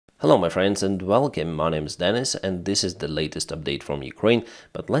Hello my friends and welcome, my name is Dennis and this is the latest update from Ukraine,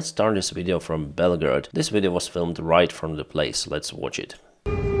 but let's start this video from Belgorod. This video was filmed right from the place, let's watch it.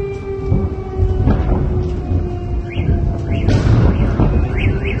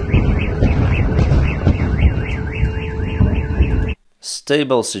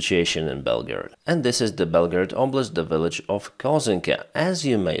 Stable situation in Belgorod. And this is the Belgorod Oblast, the village of Kozinka. As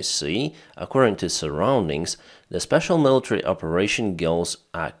you may see, according to surroundings, the special military operation goes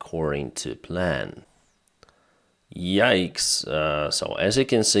according to plan. Yikes! So as you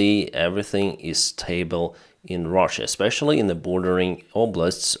can see, everything is stable in Russia, especially in the bordering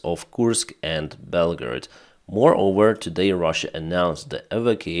oblasts of Kursk and Belgorod. Moreover, today Russia announced the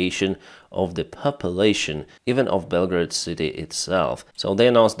evacuation of the population, even of Belgorod city itself. So they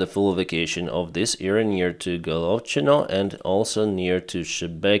announced the full evacuation of this area near to Golovchino and also near to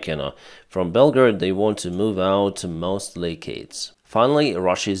Shebekino. From Belgorod they want to move out mostly kids. Finally,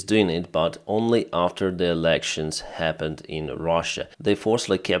 Russia is doing it, but only after the elections happened in Russia. They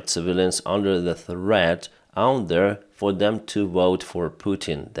forcibly kept civilians under the threat out there for them to vote for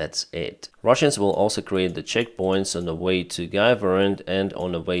Putin, that's it. Russians will also create the checkpoints on the way to Belgorod and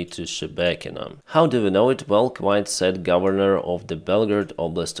on the way to Shebekino. How do we know it? Well, quite said governor of the Belgorod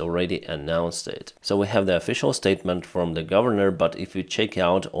Oblast already announced it. So we have the official statement from the governor, but if you check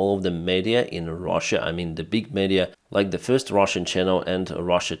out all of the media in Russia, I mean the big media, like the First Russian Channel and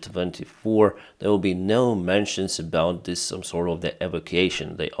Russia 24, there will be no mentions about this some sort of the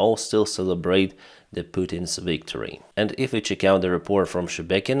evacuation. They all still celebrate the Putin's victory. And if we check out the report from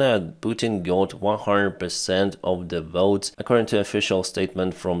Shebekino, Putin got 100% of the votes, according to official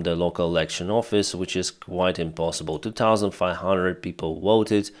statement from the local election office, which is quite impossible. 2,500 people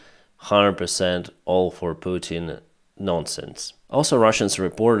voted, 100% all for Putin. Nonsense. Also, Russians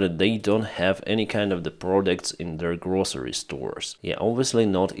reported they don't have any kind of the products in their grocery stores. Yeah, obviously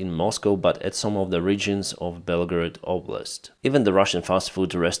not in Moscow, but at some of the regions of Belgorod Oblast. Even the Russian fast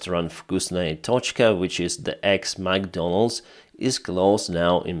food restaurant Vkusnaya Tochka, which is the ex-McDonald's, is closed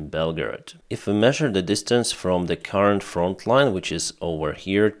now in Belgorod. If we measure the distance from the current front line, which is over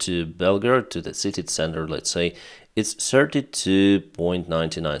here, to Belgorod, to the city center, let's say, it's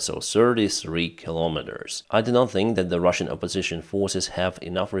 32.99, so 33 kilometers. I do not think that the Russian opposition forces have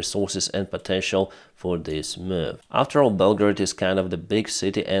enough resources and potential for this move. After all, Belgorod is kind of the big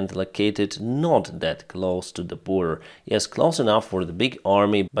city and located not that close to the border. Yes, close enough for the big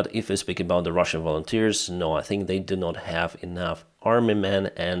army, but if we speak about the Russian volunteers, no, I think they do not have enough army men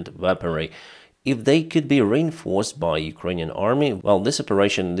and weaponry. If they could be reinforced by Ukrainian army, well, this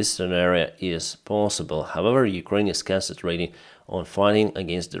operation in this scenario is possible. However, Ukraine is concentrating on fighting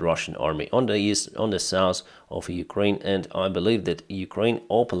against the Russian army on the east, on the south of Ukraine, and I believe that Ukraine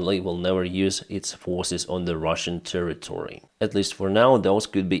openly will never use its forces on the Russian territory. At least for now, those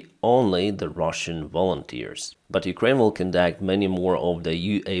could be only the Russian volunteers. But Ukraine will conduct many more of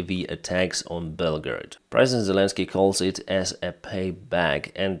the UAV attacks on Belgorod. President Zelensky calls it as a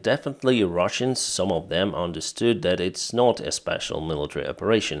payback, and definitely Russians, some of them, understood that it's not a special military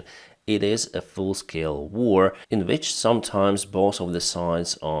operation. It is a full-scale war in which sometimes both of the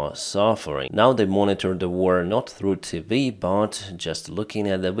sides are suffering. Now they monitor the war not through TV but just looking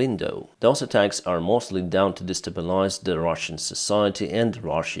at the window. Those attacks are mostly down to destabilize the Russian society and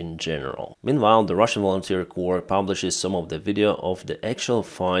Russia in general. Meanwhile, the Russian Volunteer Corps publishes some of the video of the actual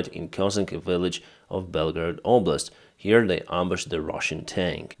fight in Kozinka village of Belgorod Oblast. Here they ambushed the Russian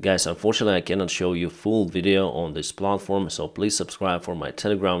tank. Guys, unfortunately I cannot show you full video on this platform, so please subscribe for my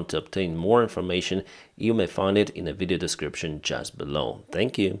Telegram to obtain more information. You may find it in the video description just below.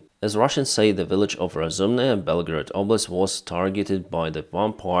 Thank you. As Russians say, the village of Ruzzia, Belgorod Oblast, was targeted by the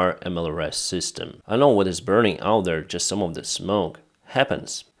vampire MLRS system. I know what is burning out there, just some of the smoke.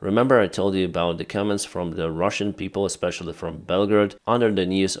 Happens. Remember I told you about the comments from the Russian people, especially from Belgorod, under the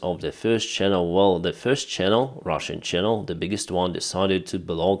news of the first channel. Well, the first channel, Russian channel, the biggest one, decided to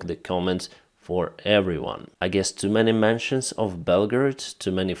block the comments for everyone. I guess too many mentions of Belgorod,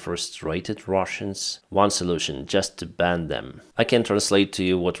 too many frustrated Russians. One solution, just to ban them. I can translate to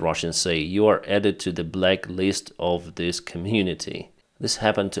you what Russians say. You are added to the blacklist of this community. This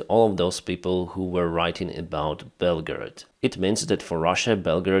happened to all of those people who were writing about Belgorod. It means that for Russia,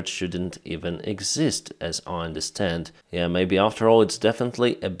 Belgorod shouldn't even exist, as I understand. Yeah, maybe after all it's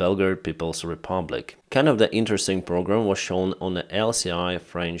definitely a Belgorod People's Republic. Kind of the interesting program was shown on the LCI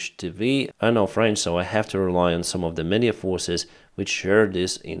French TV. I know French, so I have to rely on some of the media forces which share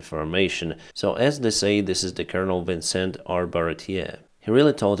this information. So as they say, this is the Colonel Vincent Arbaretier. He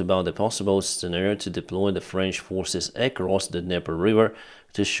really thought about the possible scenario to deploy the French forces across the Dnieper River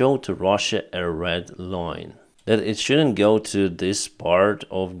to show to Russia a red line. that it shouldn't go to this part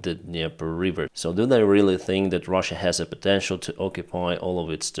of the Dnieper River. So do they really think that Russia has a potential to occupy all of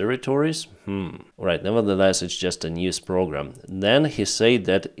its territories? Right, nevertheless, it's just a news program. Then he said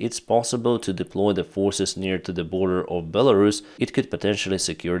that it's possible to deploy the forces near to the border of Belarus. It could potentially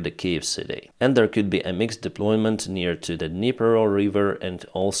secure the Kiev city. And there could be a mixed deployment near to the Dnieper River and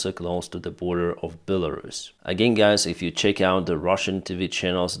also close to the border of Belarus. Again, guys, if you check out the Russian TV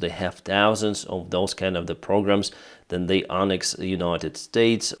channels, they have thousands of those kind of the programs. Then they annex the United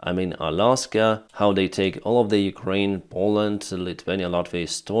States, Alaska, how they take all of the Ukraine, Poland, Lithuania, Latvia,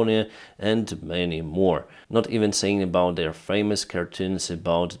 Estonia, and many more. Not even saying about their famous cartoons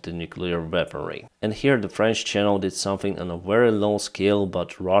about the nuclear weaponry. And here the French channel did something on a very low scale,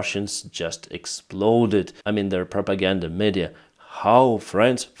 but Russians just exploded. Their propaganda media. How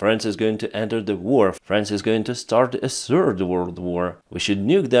France is going to enter the war. France is going to start a third world war. We should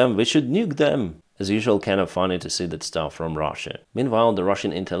nuke them, we should nuke them. As usual, kind of funny to see that stuff from Russia. Meanwhile, the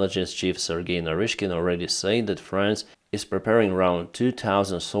Russian intelligence chief Sergei Naryshkin already said that France is preparing around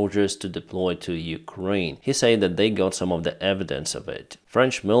 2,000 soldiers to deploy to Ukraine. He said that they got some of the evidence of it.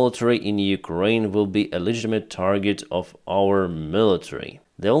 French military in Ukraine will be a legitimate target of our military.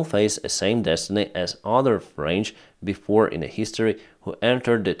 They will face the same destiny as other French before in history who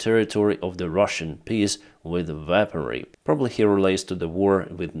entered the territory of the Russian peace with weaponry. Probably he relates to the war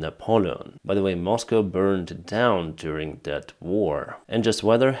with Napoleon. By the way, Moscow burned down during that war. And just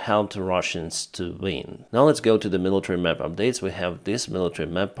weather helped Russians to win. Now let's go to the military map updates. We have this military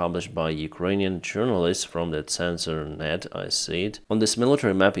map published by Ukrainian journalists from the Censor.net, I see it. On this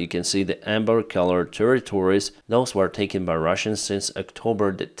military map you can see the amber colored territories. Those were taken by Russians since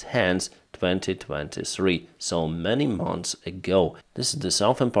October the 10th, 2023, so many months ago. This is the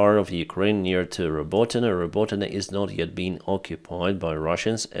southern part of Ukraine near to Robotyne. Robotyne is not yet being occupied by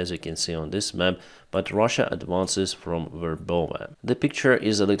Russians, as you can see on this map, but Russia advances from Verbova. The picture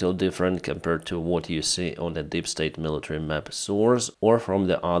is a little different compared to what you see on the Deep State military map source or from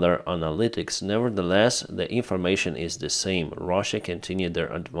the other analytics. Nevertheless, the information is the same. Russia continued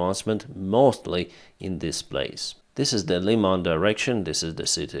their advancement mostly in this place. This is the Liman direction, this is the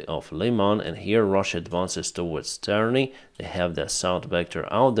city of Liman, and here Russia advances towards Terny. They have the south vector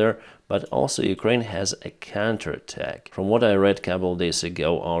out there, but also Ukraine has a counterattack. From what I read a couple of days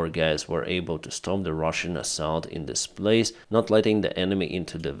ago, our guys were able to stop the Russian assault in this place, not letting the enemy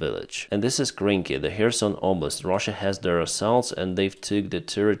into the village. And this is Krinky, the Kherson Oblast. Russia has their assaults and they've took the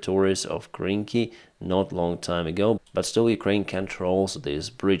territories of Krinky not long time ago, but still Ukraine controls this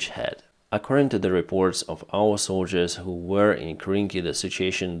bridgehead. According to the reports of our soldiers who were in Krinky, the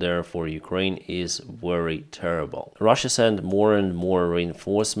situation there for Ukraine is very terrible. Russia sent more and more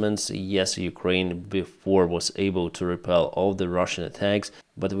reinforcements. Yes, Ukraine before was able to repel all the Russian attacks,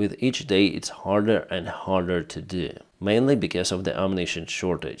 but with each day it's harder and harder to do. Mainly because of the ammunition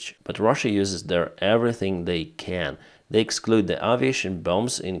shortage. But Russia uses there everything they can. They exclude the aviation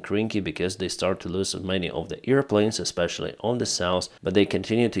bombs in Krinky because they start to lose many of the airplanes, especially on the south, but they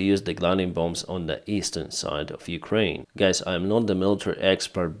continue to use the gliding bombs on the eastern side of Ukraine. Guys, I'm not the military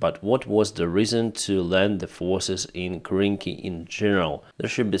expert, but what was the reason to land the forces in Krinky in general? There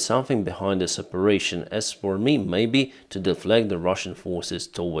should be something behind this operation. As for me, maybe to deflect the Russian forces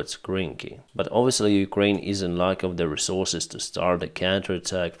towards Krinky. But obviously Ukraine is in lack of the resources to start a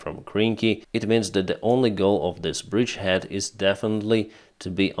counterattack from Krinky. It means that the only goal of this bridgehead is definitely to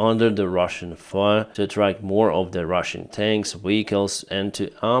be under the Russian fire, to attract more of the Russian tanks, vehicles, and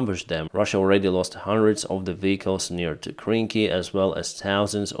to ambush them. Russia already lost hundreds of the vehicles near to Krinky, as well as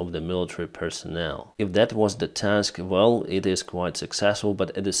thousands of the military personnel. If that was the task, well, it is quite successful,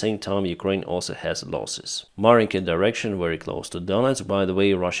 but at the same time Ukraine also has losses. Marinka direction, very close to Donetsk. By the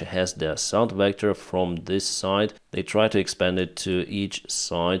way, Russia has the assault vector from this side. They try to expand it to each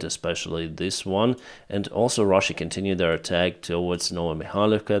side, especially this one. And also Russia continued their attack towards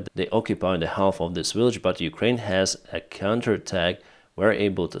Novomikhailivka. They occupied the half of this village, but Ukraine has a counterattack. Were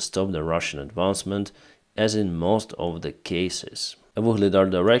able to stop the Russian advancement, as in most of the cases. In Vuhledar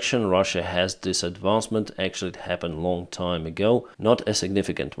direction, Russia has this advancement. Actually, it happened a long time ago, not a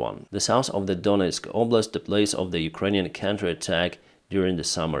significant one. The south of the Donetsk Oblast, the place of the Ukrainian counterattack during the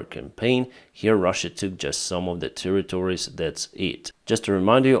summer campaign. Here Russia took just some of the territories, that's it. Just to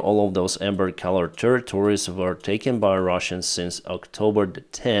remind you, all of those amber-colored territories were taken by Russians since October the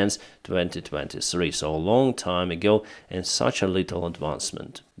 10th, 2023, so a long time ago and such a little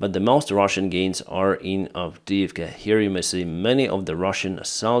advancement. But the most Russian gains are in Avdiivka. Here you may see many of the Russian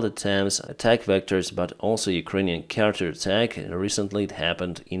assault attempts, attack vectors, but also Ukrainian counterattack. Recently it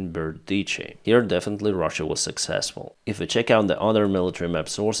happened in Berdiche. Here definitely Russia was successful. If we check out the other military map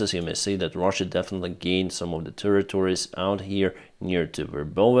sources, you may see that Russia definitely gained some of the territories out here near to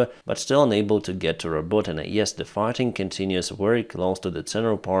Verbova, but still unable to get to Rabot, and yes, the fighting continues very close to the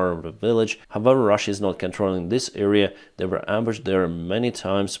central part of the village. However, Russia is not controlling this area. They were ambushed there many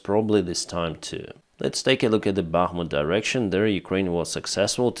times, probably this time too. Let's take a look at the Bakhmut direction. There Ukraine was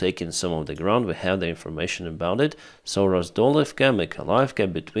successful taking some of the ground. We have the information about it. So Rozdolivka,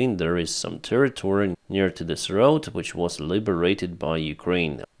 Mykolaiivka, between there is some territory near to this road which was liberated by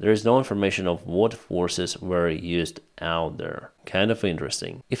Ukraine. There is no information of what forces were used out there. Kind of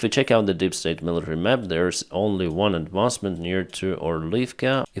interesting. If we check out the deep state military map, there's only one advancement near to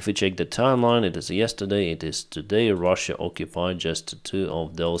Orlivka. If we check the timeline, it is yesterday, it is today. Russia occupied just 2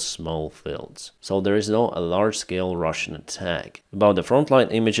 of those small fields. So there is no large-scale Russian attack. About the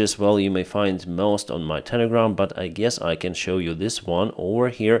frontline images, well, you may find most on my Telegram, but I guess I can show you this one over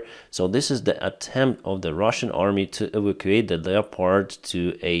here. So this is the attempt of the Russian army to evacuate the Leopard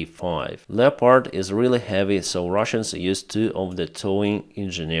to A5. Leopard is really heavy, so Russians used 2 of the towing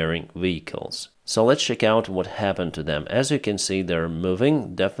engineering vehicles. So let's check out what happened to them. As you can see, they're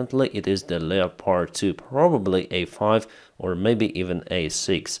moving. Definitely it is the Leopard 2, probably A5 or maybe even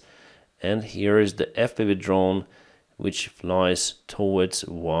A6. And here is the FPV drone which flies towards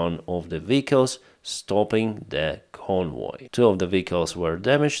one of the vehicles, stopping the convoy. 2 of the vehicles were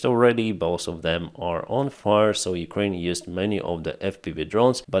damaged already, both of them are on fire, so Ukraine used many of the FPV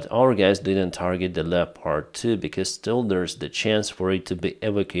drones, but our guys didn't target the Leopard 2 because still there's the chance for it to be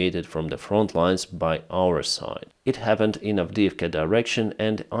evacuated from the front lines by our side. It happened in Avdiivka direction,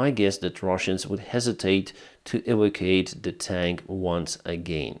 and I guess that Russians would hesitate to evacuate the tank once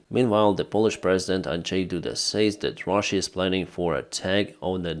again. Meanwhile, the Polish president Andrzej Duda says that Russia is planning for attack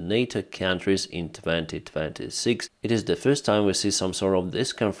on the NATO countries in 2026. It is the first time we see some sort of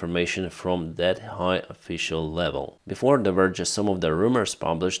this confirmation from that high official level. Before, there were just some of the rumors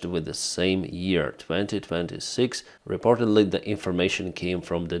published with the same year, 2026. Reportedly, the information came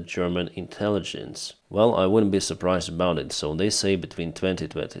from the German intelligence. Well, I wouldn't be surprised about it, so they say between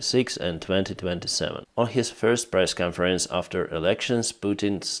 2026 and 2027. On his first press conference after elections,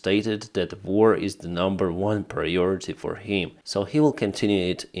 Putin stated that war is the #1 priority for him, so he will continue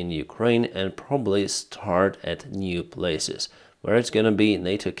it in Ukraine and probably start at new places. Where it's gonna be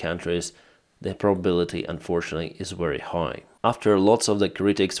NATO countries, the probability unfortunately is very high. After lots of the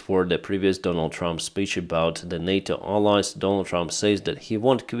critics for the previous Donald Trump speech about the NATO allies, Donald Trump says that he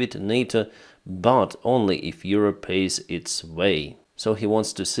won't quit NATO, but only if Europe pays its way. So he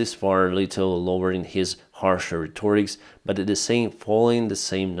wants to ceasefire a little, lowering his harsher rhetorics, but at the same following the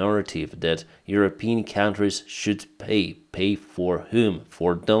same narrative that European countries should pay. Pay for whom?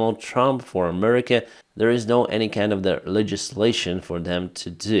 For Donald Trump? For America? There is no any kind of the legislation for them to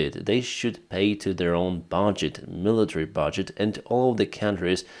do it. They should pay to their own budget, military budget, and all of the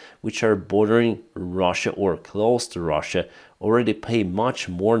countries which are bordering Russia or close to Russia already pay much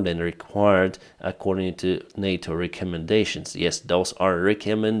more than required according to NATO recommendations. Yes, those are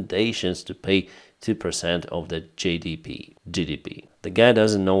recommendations to pay 2% of the GDP. The guy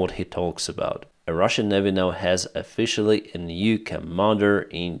doesn't know what he talks about. A Russian Navy now has officially a new commander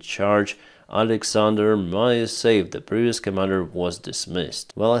in charge. Alexander Moiseev, the previous commander, was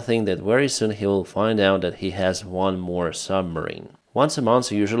dismissed. Well, I think that very soon he will find out that he has one more submarine. Once a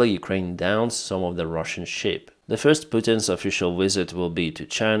month, usually Ukraine downs some of the Russian ship. The first Putin's official visit will be to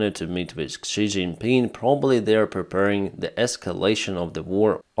China to meet with Xi Jinping. Probably they are preparing the escalation of the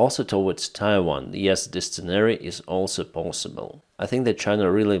war also towards Taiwan. Yes, this scenario is also possible. I think that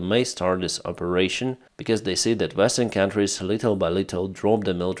China really may start this operation because they see that Western countries little by little drop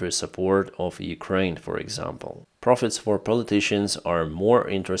the military support of Ukraine, for example. Profits for politicians are more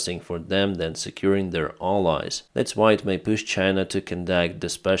interesting for them than securing their allies. That's why it may push China to conduct the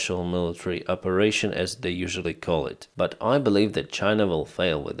special military operation, as they usually call it. But I believe that China will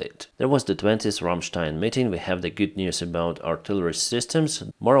fail with it. There was the 20th Ramstein meeting. We have the good news about artillery systems.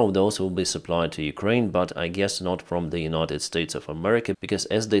 More of those will be supplied to Ukraine, but I guess not from the United States of America, because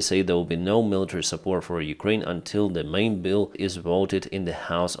as they say, there will be no military support for Ukraine until the main bill is voted in the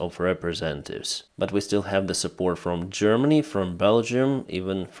House of Representatives. But we still have the support support from Germany, from Belgium,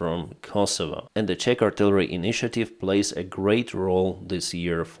 even from Kosovo. And the Czech Artillery Initiative plays a great role this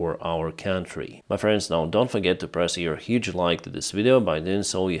year for our country. My friends, now don't forget to press your huge like to this video. By doing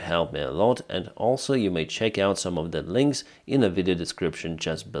so, you help me a lot, and also you may check out some of the links in the video description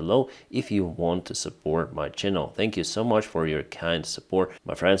just below if you want to support my channel. Thank you so much for your kind support.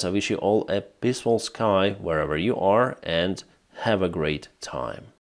 My friends, I wish you all a peaceful sky wherever you are, and have a great time.